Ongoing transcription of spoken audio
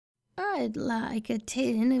I'd like a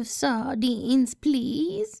tin of sardines,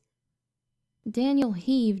 please. Daniel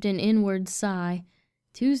heaved an inward sigh.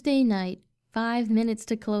 Tuesday night, 5 minutes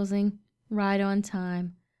to closing, right on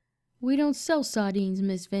time. "We don't sell sardines,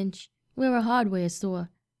 Miss Finch. We're a hardware store."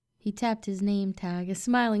 He tapped his name tag, a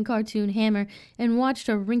smiling cartoon hammer, and watched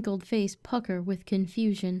her wrinkled face pucker with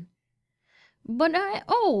confusion. "But I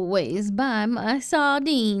always buy my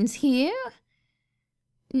sardines here."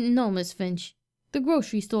 "No, Miss Finch. The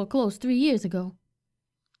grocery store closed 3 years ago."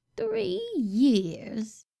 3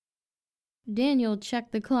 years? Daniel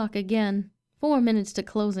checked the clock again. 4 minutes to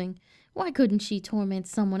closing. Why couldn't she torment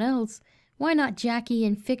someone else? Why not Jackie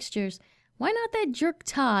in fixtures? Why not that jerk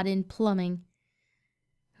Todd in plumbing?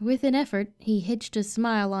 With an effort, he hitched a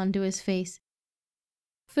smile onto his face.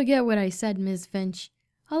 "Forget what I said, Miss Finch.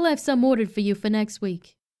 I'll have some ordered for you for next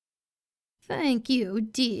week." "Thank you,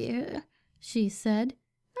 dear," she said.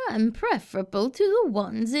 "I'm preferable to the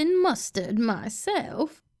ones in mustard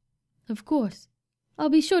myself." "Of course. I'll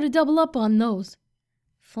be sure to double up on those.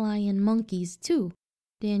 Flying monkeys, too,"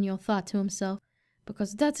 Daniel thought to himself,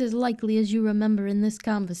 "because that's as likely as you remember in this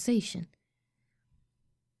conversation."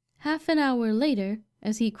 Half an hour later,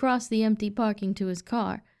 as he crossed the empty parking to his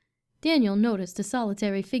car, Daniel noticed a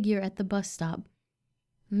solitary figure at the bus stop.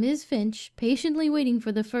 Ms. Finch, patiently waiting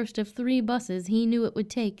for the first of 3 buses he knew it would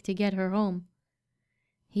take to get her home.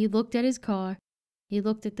 He looked at his car. He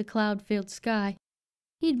looked at the cloud-filled sky.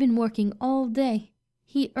 He'd been working all day.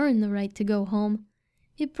 He earned the right to go home.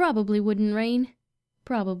 It probably wouldn't rain.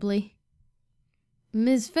 Probably.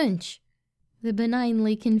 "Ms. Finch." The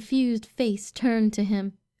benignly confused face turned to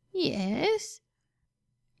him. "Yes?"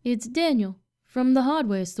 "It's Daniel, from the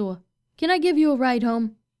hardware store. Can I give you a ride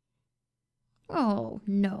home?" "Oh,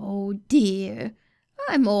 no, dear.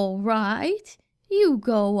 I'm all right. You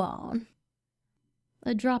go on."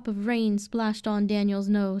 A drop of rain splashed on Daniel's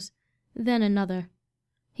nose, then another.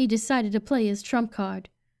 He decided to play his trump card.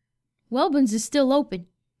 "Welbon's is still open.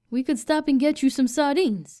 We could stop and get you some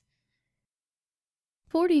sardines."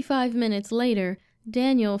 45 minutes later,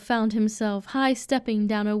 Daniel found himself high-stepping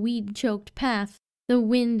down a weed-choked path, the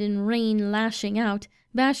wind and rain lashing out,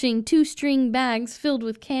 bashing 2 string bags filled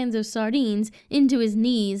with cans of sardines into his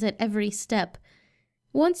knees at every step.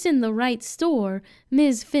 Once in the right store,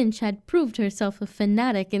 Ms. Finch had proved herself a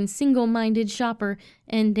fanatic and single-minded shopper,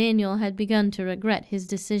 and Daniel had begun to regret his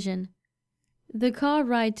decision. The car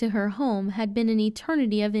ride to her home had been an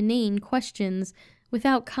eternity of inane questions,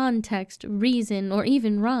 without context, reason, or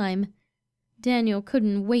even rhyme. Daniel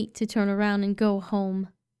couldn't wait to turn around and go home.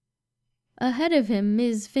 Ahead of him,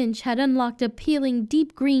 Ms. Finch had unlocked a peeling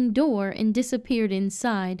deep green door and disappeared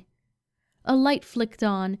inside. A light flicked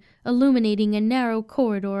on, illuminating a narrow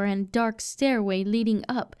corridor and dark stairway leading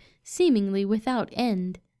up, seemingly without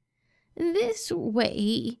end. "This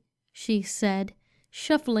way," she said,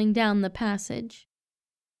 shuffling down the passage.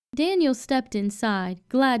 Daniel stepped inside,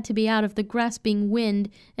 glad to be out of the grasping wind,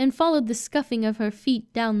 and followed the scuffing of her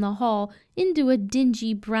feet down the hall into a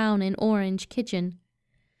dingy brown and orange kitchen.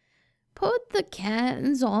 "Put the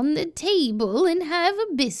cans on the table and have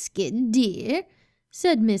a biscuit, dear,"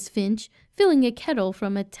 said Miss Finch, filling a kettle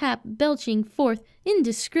from a tap belching forth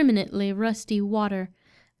indiscriminately rusty water.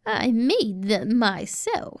 "I made them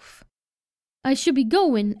myself." "I should be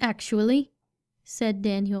going, actually," said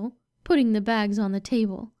Daniel, putting the bags on the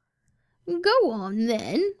table. "Go on,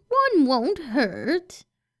 then. One won't hurt."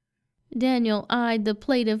 Daniel eyed the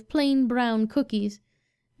plate of plain brown cookies.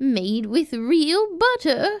 "Made with real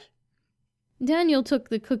butter." Daniel took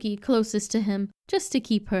the cookie closest to him, just to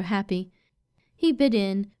keep her happy. He bit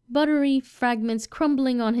in, buttery fragments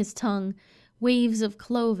crumbling on his tongue, waves of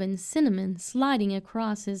clove and cinnamon sliding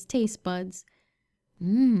across his taste buds.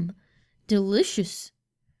 Delicious.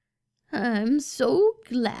 "I'm so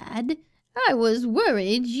glad. I was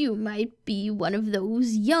worried you might be one of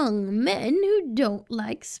those young men who don't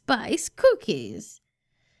like spice cookies."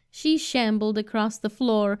 She shambled across the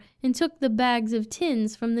floor and took the bags of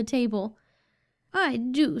tins from the table. "I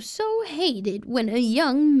do so hate it when a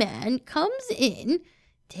young man comes in,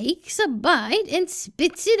 takes a bite and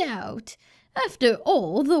spits it out, after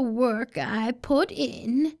all the work I put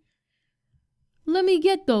in." "Let me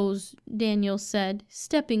get those," Daniel said,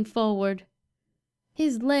 stepping forward.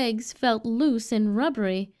 His legs felt loose and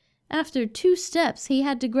rubbery. After 2 steps, he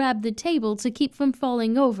had to grab the table to keep from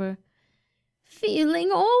falling over.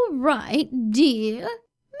 "Feeling all right, dear?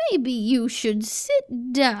 Maybe you should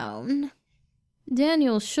sit down."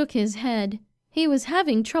 Daniel shook his head. He was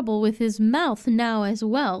having trouble with his mouth now as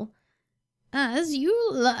well. "As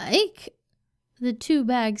you like." The 2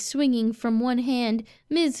 bags swinging from one hand,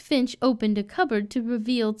 Ms. Finch opened a cupboard to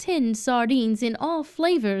reveal tinned sardines in all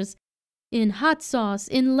flavors. in hot sauce,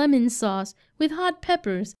 in lemon sauce, with hot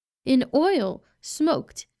peppers, in oil,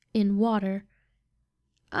 smoked, in water.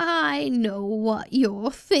 "I know what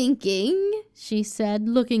you're thinking," she said,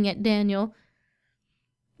 looking at Daniel.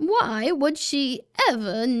 "Why would she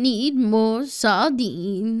ever need more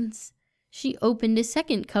sardines?" She opened a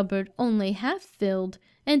second cupboard, only half filled,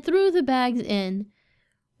 and threw the bags in.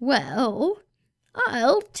 "Well,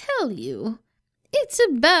 I'll tell you. It's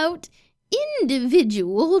about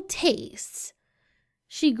individual tastes."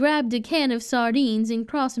 She grabbed a can of sardines and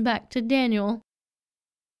crossed back to Daniel.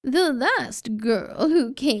 "The last girl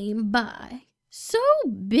who came by, so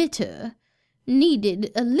bitter,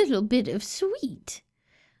 needed a little bit of sweet.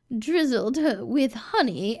 Drizzled her with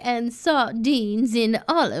honey and sardines in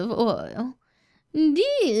olive oil.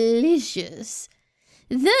 Delicious.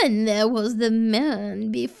 Then there was the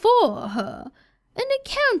man before her, an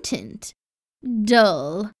accountant.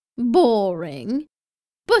 Dull, boring.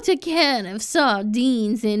 But a can of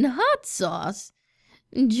sardines in hot sauce,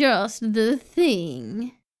 just the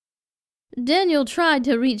thing." Daniel tried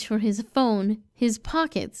to reach for his phone, his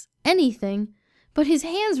pockets, anything, but his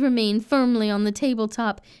hands remained firmly on the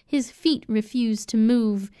tabletop, his feet refused to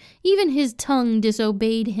move, even his tongue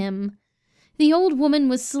disobeyed him. The old woman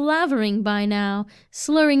was slavering by now,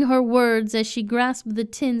 slurring her words as she grasped the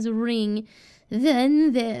tin's ring.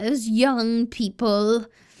 "Then there's young people,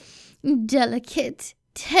 delicate,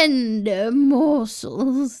 tender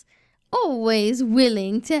morsels, always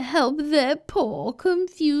willing to help their poor,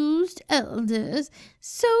 confused elders,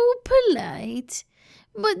 so polite.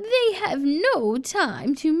 But they have no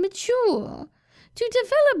time to mature, to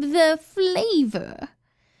develop their flavor."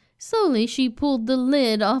 Slowly she pulled the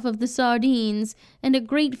lid off of the sardines, and a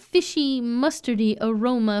great fishy, mustardy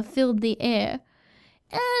aroma filled the air.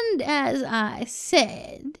 "And as I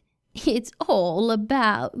said, it's all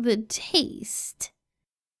about the taste."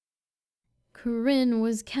 Corinne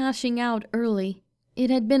was cashing out early.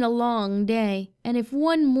 It had been a long day, and if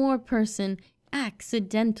one more person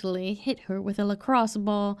accidentally hit her with a lacrosse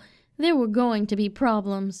ball, there were going to be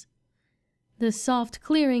problems. The soft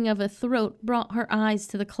clearing of a throat brought her eyes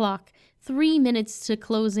to the clock, 3 minutes to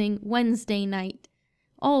closing Wednesday night.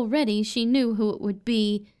 Already she knew who it would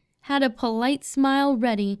be, had a polite smile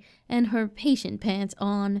ready, and her patient pants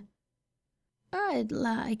on. "I'd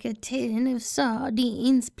like a tin of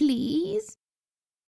sardines, please,"